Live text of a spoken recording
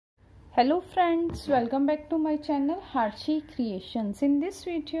Hello friends, welcome back to my channel Harshi Creations. In this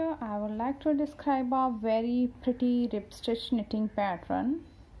video I would like to describe a very pretty rib stitch knitting pattern.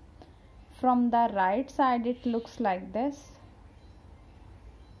 From the right side it looks like this,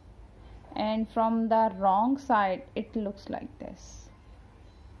 and from the wrong side it looks like this.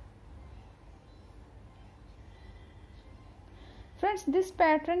 Friends, this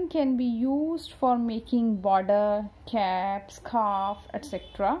pattern can be used for making border, cap, scarf,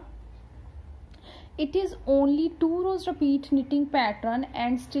 etc. It is only 2 rows repeat knitting pattern,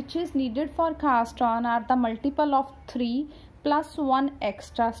 and stitches needed for cast on are the multiple of 3 plus 1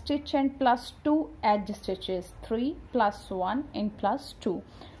 extra stitch and plus 2 edge stitches, 3 plus 1 and plus 2.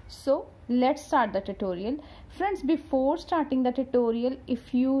 So let's start the tutorial. Friends, before starting the tutorial,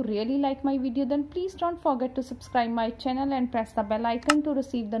 if you really like my video, then please don't forget to subscribe my channel and press the bell icon to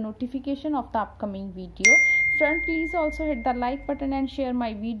receive the notification of the upcoming video. Friends, please also hit the like button and share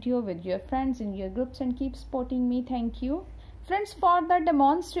my video with your friends in your groups and keep supporting me. Thank you. Friends, for the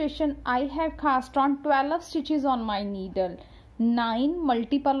demonstration I have cast on 12 stitches on my needle. 9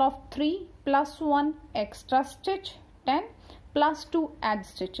 multiple of 3 plus 1 extra stitch, 10 plus 2 edge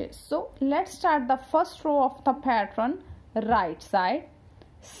stitches. So let's start the first row of the pattern. Right side,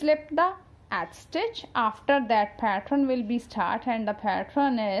 slip the edge stitch. After that pattern will be start, and the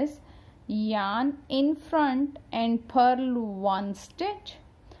pattern is yarn in front and purl 1 stitch,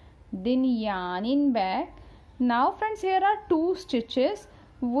 then yarn in back. Now friends, here are 2 stitches.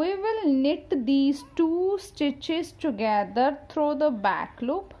 We will knit these 2 stitches together through the back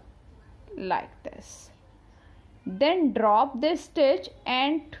loop like this. Then drop this stitch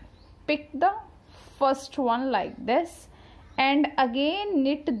and pick the first one like this, and again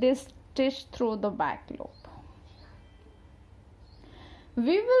knit this stitch through the back loop.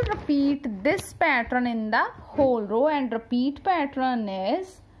 We will repeat this pattern in the whole row, and repeat pattern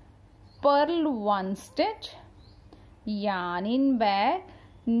is purl 1 stitch, yarn in back,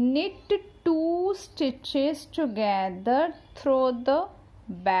 knit 2 stitches together through the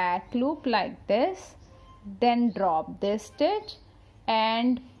back loop like this, then drop this stitch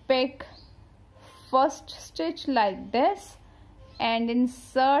and pick first stitch like this and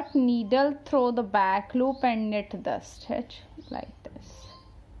insert needle through the back loop and knit the stitch like this.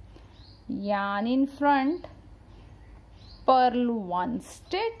 Yarn in front, purl 1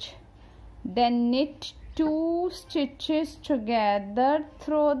 stitch, then knit 2 stitches together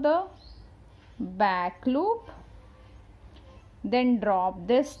through the back loop, then drop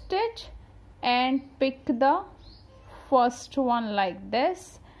this stitch and pick the first one like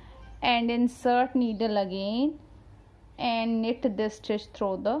this and insert needle again and knit this stitch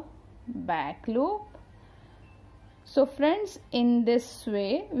through the back loop. So friends, in this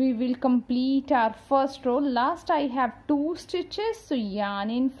way we will complete our first row. Last I have 2 stitches, so yarn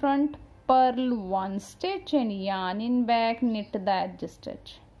in front, purl 1 stitch, and yarn in back, knit the edge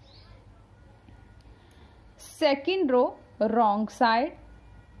stitch. Second row, wrong side,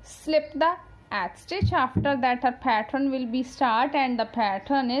 slip the edge stitch. After that our pattern will be start, and the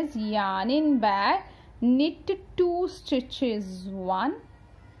pattern is yarn in back, knit 2 stitches, 1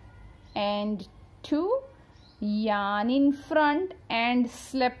 and 2, yarn in front and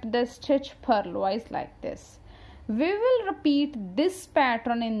slip the stitch purlwise like this. We will repeat this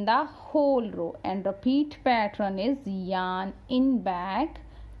pattern in the whole row, and repeat pattern is yarn in back,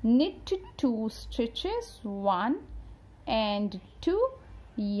 knit 2 stitches, 1 and 2,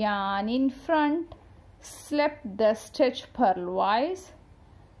 yarn in front, slip the stitch purlwise,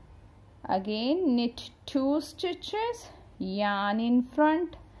 again knit 2 stitches, yarn in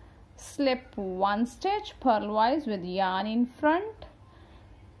front, slip 1 stitch purlwise with yarn in front.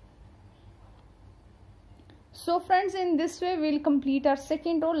 So friends, in this way we will complete our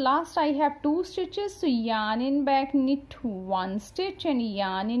second row. Last I have 2 stitches, so yarn in back, knit 1 stitch and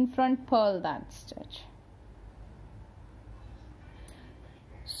yarn in front, purl that stitch.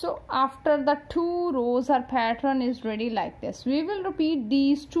 So after the 2 rows our pattern is ready like this. We will repeat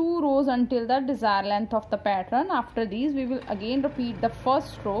these 2 rows until the desired length of the pattern. After these we will again repeat the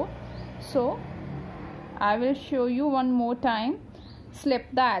first row. So I will show you one more time. Slip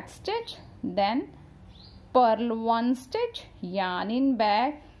the edge stitch, then purl 1 stitch, yarn in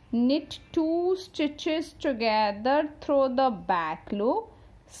back, knit 2 stitches together through the back loop,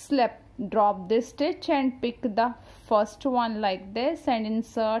 slip, drop this stitch and pick the first one like this and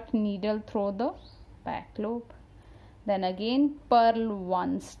insert needle through the back loop. Then again purl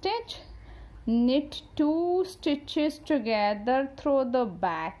 1 stitch, knit 2 stitches together through the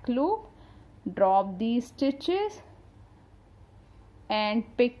back loop, drop these stitches and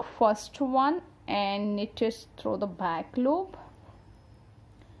pick first one and knit it through the back loop.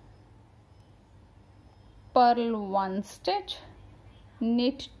 purl 1 stitch,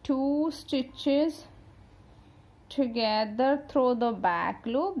 knit 2 stitches together through the back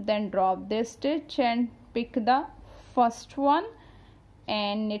loop, then drop this stitch and pick the first one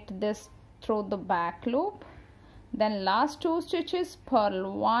and knit this through the back loop, then last 2 stitches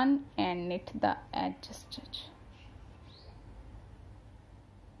purl 1 and knit the edge stitch.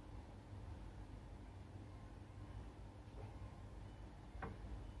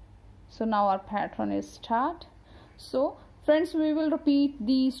 So now our pattern is start. So friends, we will repeat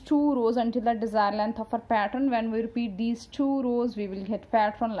these 2 rows until the desired length of our pattern. When we repeat these 2 rows, we will get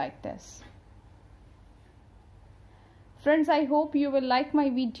pattern like this. Friends, I hope you will like my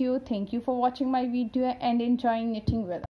video. Thank you for watching my video and enjoying knitting with us.